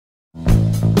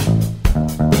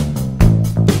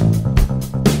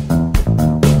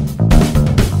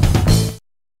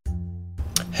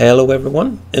Hello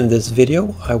everyone, in this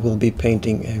video I will be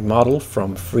painting a model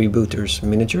from Freebooter's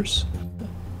miniatures.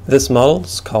 This model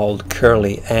is called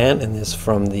Curly Ann and is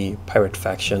from the pirate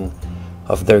faction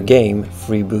of their game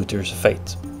Freebooter's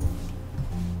Fate.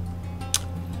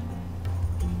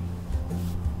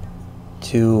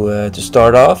 To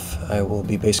start off, I will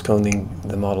be base coating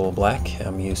the model black.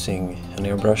 I'm using an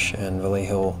airbrush and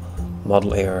Vallejo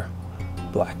Model Air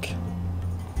black.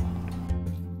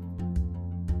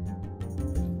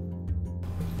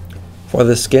 For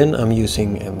the skin, I'm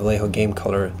using Vallejo Game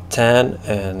Color Tan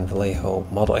and Vallejo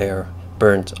Model Air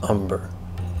Burnt Umber.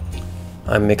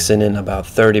 I'm mixing in about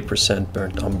 30%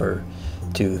 burnt umber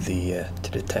to the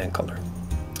tan color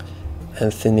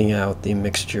and thinning out the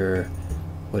mixture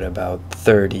with about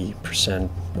 30%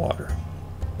 water.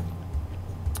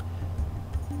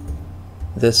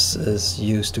 This is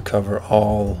used to cover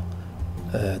all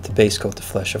the base coat, the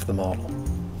flesh of the model.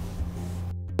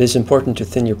 It is important to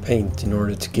thin your paint in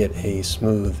order to get a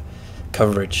smooth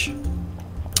coverage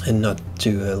and not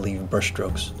to leave brush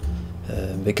strokes.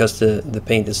 Because the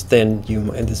paint is thin,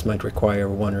 this might require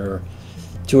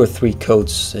two or three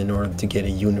coats in order to get a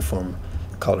uniform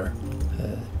color.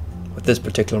 With this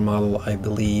particular model, I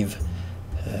believe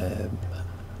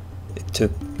it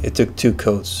took 2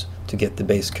 coats to get the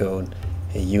base coat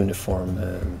a uniform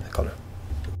color.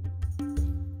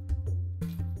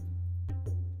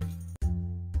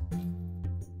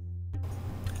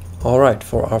 Alright,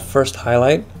 for our first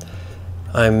highlight,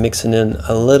 I'm mixing in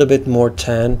a little bit more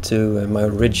tan to my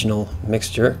original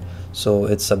mixture, so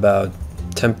it's about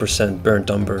 10%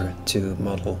 burnt umber to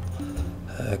model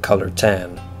color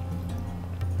tan.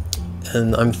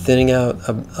 And I'm thinning out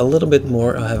a little bit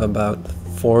more. I have about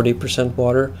 40%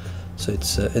 water, so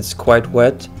it's quite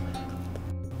wet.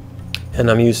 And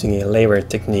I'm using a layer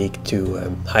technique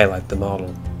to highlight the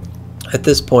model. At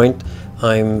this point,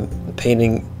 I'm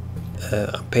painting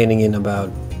in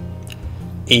about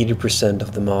 80%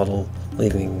 of the model,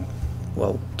 leaving,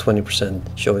 well, 20%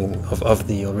 showing of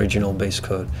the original base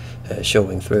coat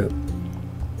showing through.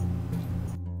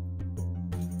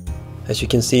 As you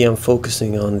can see, I'm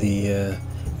focusing on the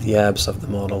abs of the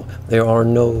model. There are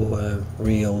no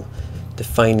real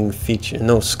defining feature,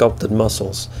 no sculpted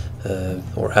muscles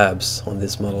or abs on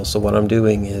this model. So what I'm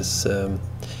doing is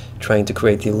trying to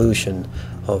create the illusion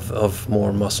of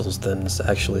more muscles than is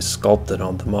actually sculpted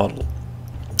on the model.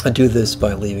 I do this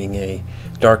by leaving a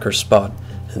darker spot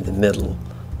in the middle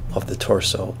of the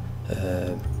torso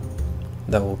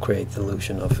that will create the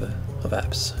illusion of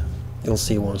abs. You'll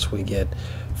see once we get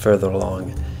further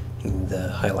along in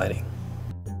the highlighting.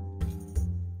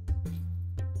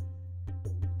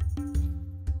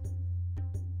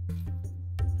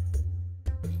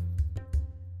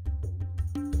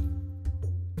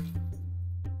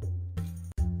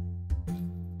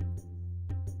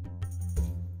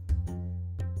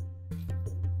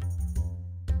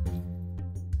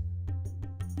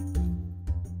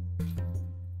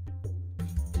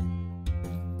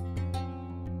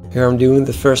 Here I'm doing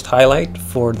the first highlight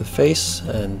for the face,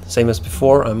 and same as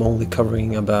before, I'm only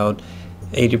covering about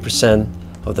 80%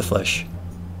 of the flesh.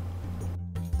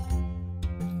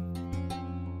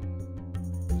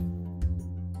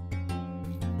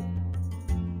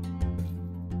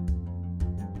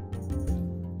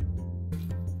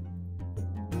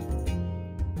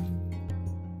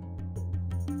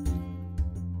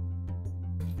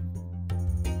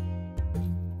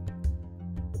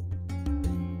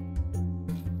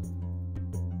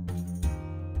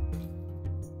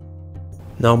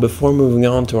 Now, before moving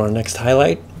on to our next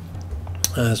highlight,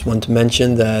 I just want to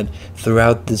mention that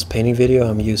throughout this painting video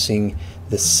I'm using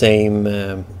the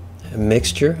same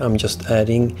mixture. I'm just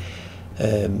adding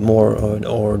more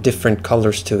or different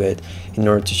colors to it in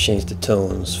order to change the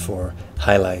tones for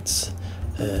highlights.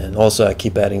 And also I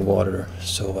keep adding water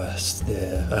so as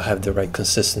I have the right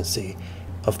consistency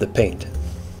of the paint.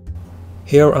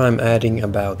 Here I'm adding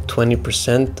about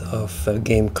 20% of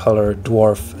Game Color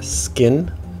Dwarf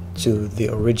Skin to the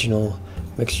original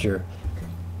mixture,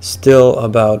 still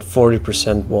about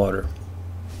 40% water,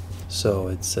 so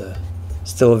it's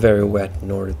still very wet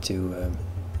in order to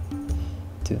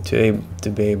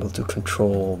be able to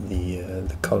control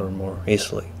the color more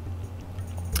easily.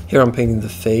 Here I'm painting the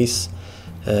face.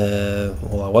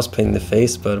 Well, I was painting the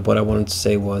face, but what I wanted to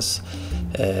say was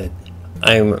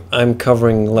I'm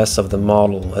covering less of the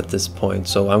model at this point,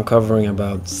 so I'm covering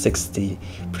about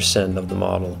 60% of the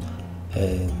model,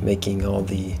 making all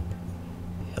the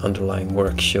underlying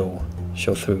work show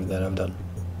through that I've done.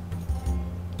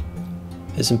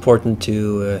 It's important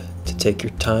to take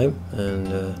your time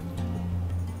and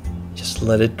just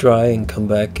let it dry and come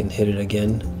back and hit it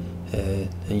again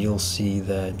and you'll see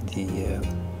that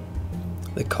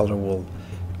the color will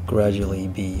gradually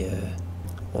be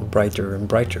well, brighter and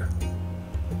brighter.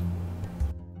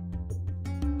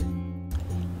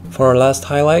 For our last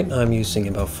highlight, I'm using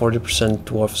about 40%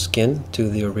 dwarf skin to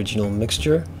the original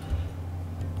mixture,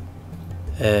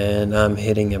 and I'm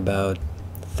hitting about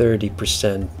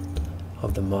 30%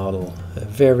 of the model,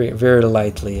 very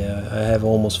lightly. I have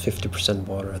almost 50%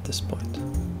 water at this point.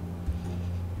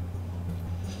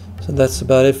 So that's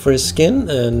about it for the skin,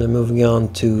 and moving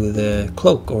on to the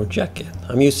cloak or jacket.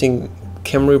 I'm using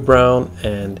Khemri Brown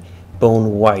and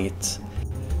Bone White.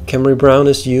 Khemri Brown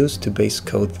is used to base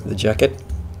coat the jacket.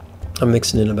 I'm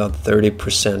mixing in about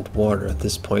 30% water at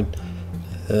this point.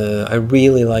 I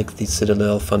really like the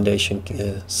Citadel foundation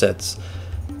sets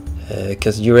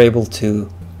because you're able to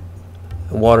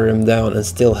water them down and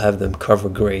still have them cover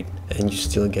great, and you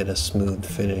still get a smooth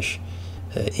finish,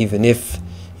 even if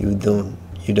you don't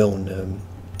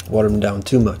water them down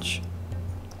too much.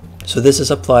 So this is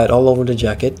applied all over the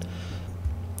jacket.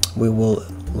 We will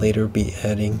later be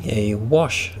adding a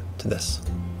wash to this.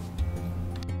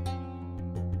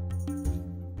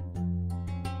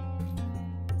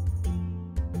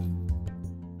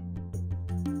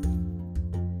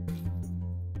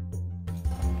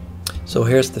 So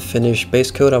here's the finished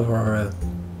base coat of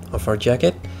our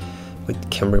jacket with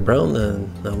Khemri Brown,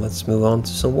 and now let's move on to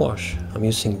some wash. I'm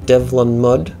using Devlon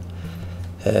Mud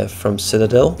from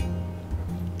Citadel,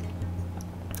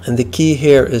 and the key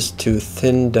here is to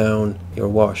thin down your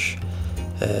wash.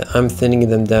 I'm thinning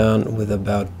them down with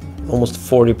about almost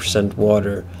 40%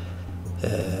 water,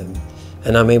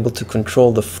 and I'm able to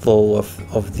control the flow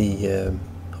of the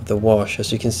wash.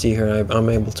 As you can see here, I'm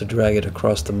able to drag it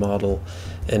across the model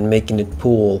and making it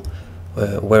pool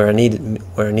where I need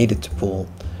it to pool,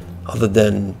 other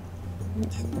than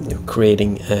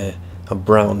creating a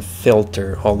brown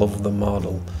filter all over the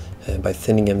model. By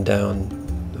thinning it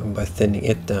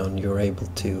down, you're able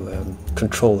to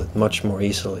control it much more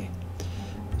easily.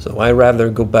 So I rather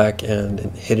go back and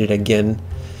hit it again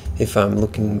if I'm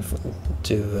looking for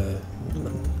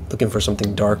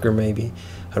something darker. Maybe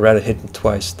I'd rather hit it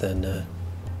twice than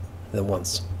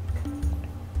once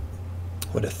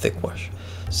with a thick wash.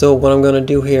 So what I'm going to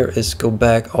do here is go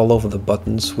back all over the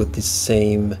buttons with the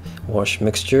same wash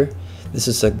mixture. This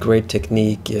is a great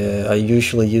technique. I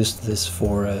usually use this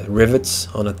for rivets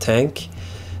on a tank,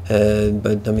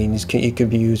 but I mean it could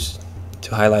be used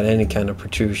to highlight any kind of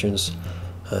protrusions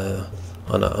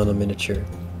on a miniature.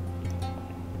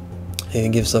 It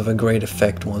gives off a great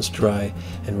effect once dry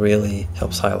and really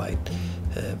helps highlight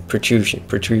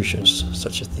protrusions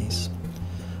such as these.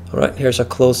 All right, here's a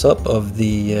close-up of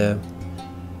the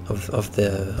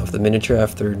miniature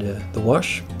after the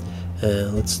wash.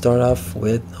 Let's start off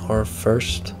with our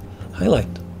first highlight.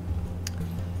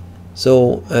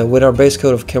 So with our base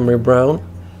coat of Khemri Brown,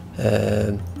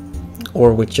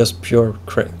 or with just pure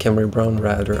Khemri Brown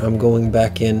rather, I'm going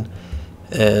back in,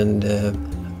 and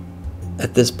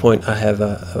at this point I have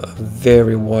a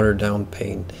very watered down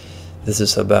paint. This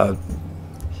is about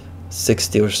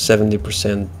 60 or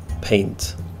 70%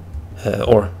 paint,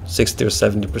 or 60 or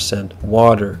 70%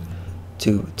 water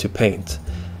to paint.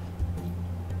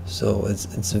 So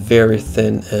it's very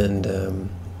thin, and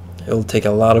it'll take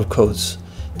a lot of coats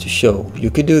to show. You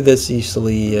could do this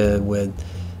easily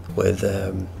with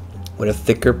a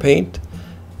thicker paint,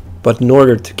 but in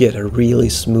order to get a really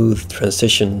smooth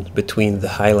transition between the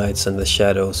highlights and the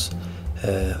shadows,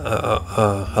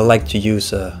 I like to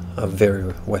use a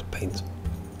very wet paint.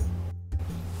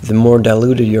 The more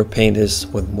diluted your paint is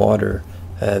with water,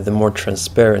 the more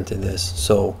transparent it is.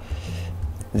 So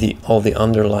all the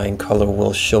underlying color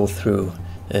will show through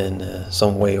in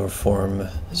some way or form.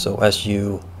 So as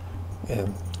you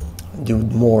do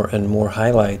more and more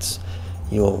highlights,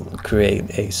 you'll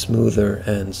create a smoother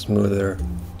and smoother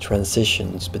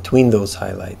transitions between those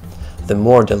highlights, the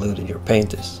more diluted your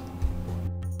paint is.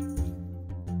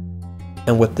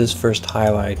 And with this first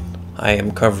highlight, I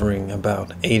am covering about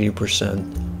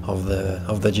 80% of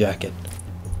the jacket.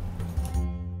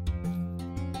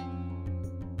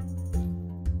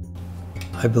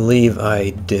 I believe I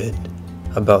did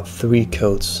about 3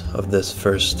 coats of this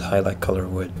first highlight color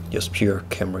with just pure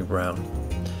Khemri Brown.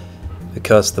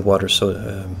 Because the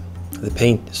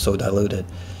paint is so diluted,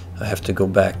 I have to go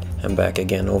back and back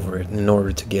again over it in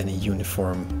order to get a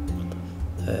uniform,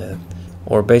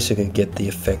 or basically get the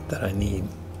effect that I need.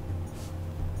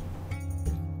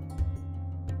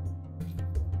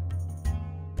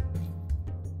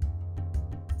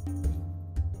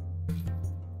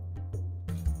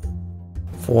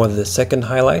 For the second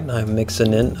highlight, I'm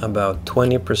mixing in about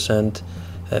 20%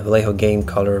 Vallejo Game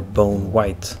Color Bone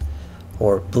White.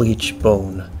 or bleach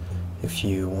bone if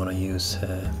you want to use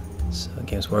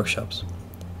Games Workshops.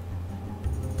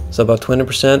 So about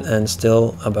 20% and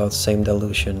still about same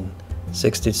dilution,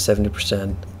 60 to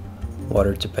 70%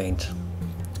 water to paint.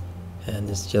 And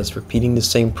it's just repeating the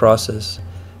same process,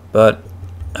 but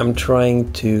I'm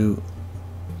trying to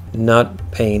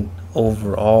not paint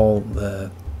over all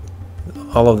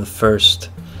of the first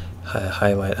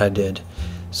highlight I did.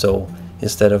 So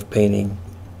instead of painting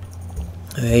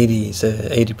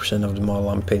 80% of the model,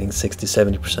 I'm painting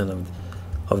 60-70%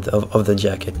 of the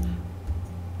jacket.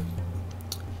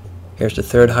 Here's the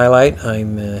third highlight.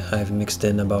 I've mixed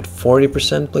in about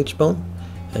 40% bleach bone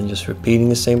and just repeating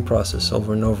the same process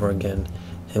over and over again.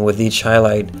 And with each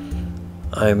highlight,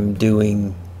 I'm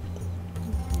doing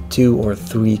 2 or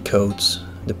 3 coats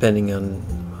depending on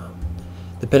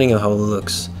how it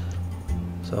looks.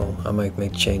 So I might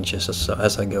make changes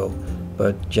as I go,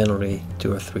 but generally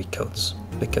 2 or 3 coats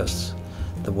because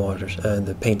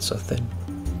the paint's so thin.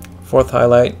 Fourth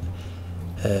highlight,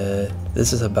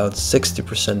 this is about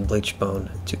 60% bleach bone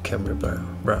to camera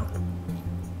brown.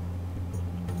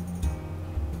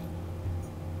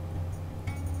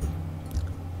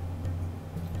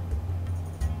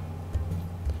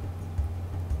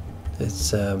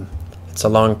 It's a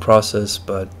long process,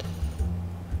 but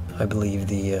I believe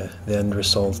the end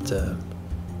result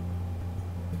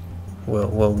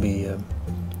will be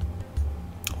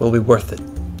worth it.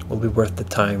 Will be worth the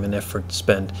time and effort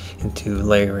spent into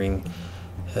layering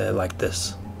like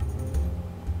this.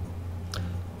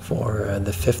 For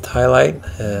the fifth highlight,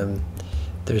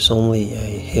 there's only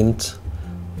a hint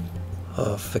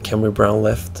of the camera brown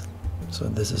left, so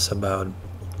this is about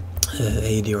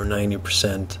 80 or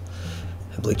 90%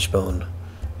 bleach bone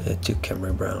to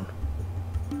camera brown.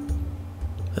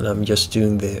 And I'm just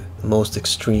doing the most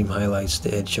extreme highlights,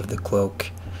 the edge of the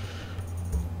cloak,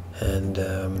 and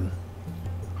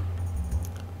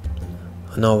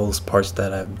all those parts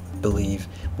that I believe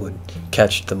would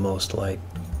catch the most light.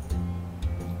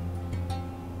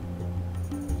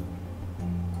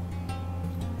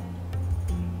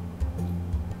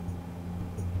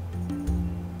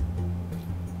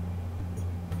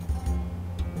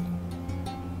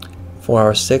 For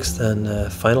our sixth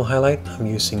and final highlight, I'm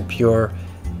using pure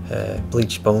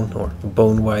bleach bone or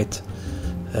bone white,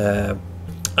 and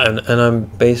I'm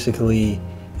basically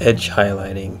edge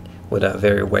highlighting with a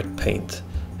very wet paint.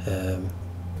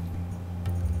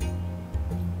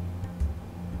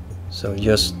 So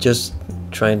just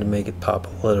trying to make it pop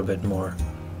a little bit more,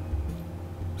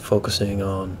 focusing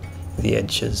on the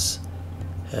edges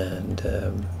and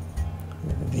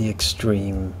the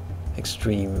extreme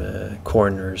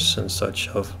corners and such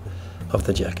of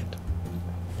the jacket.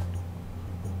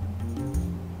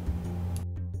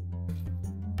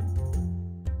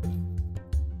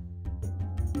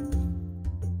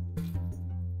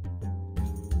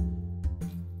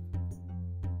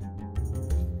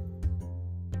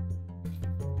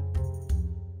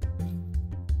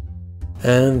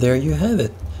 And there you have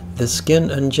it. The skin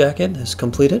and jacket is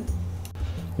completed.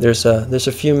 There's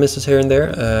a few misses here and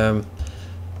there,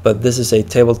 but this is a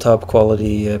tabletop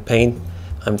quality paint.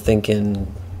 I'm thinking,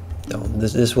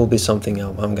 this will be something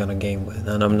I'm gonna game with,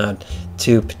 and I'm not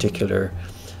too particular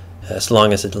as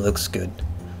long as it looks good.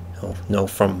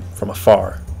 From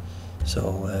afar.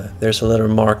 So there's a little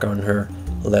mark on her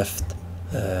left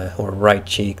or right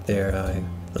cheek there.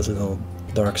 There's a little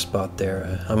dark spot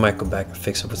there. I might go back and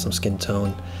fix it with some skin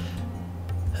tone.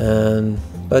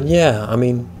 But yeah, I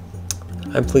mean,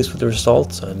 I'm pleased with the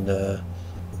results, and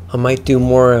I might do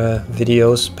more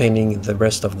videos painting the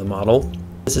rest of the model.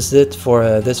 This is it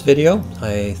for this video.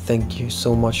 I thank you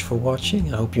so much for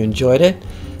watching. I hope you enjoyed it,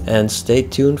 and stay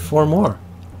tuned for more.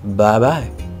 Bye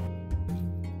bye.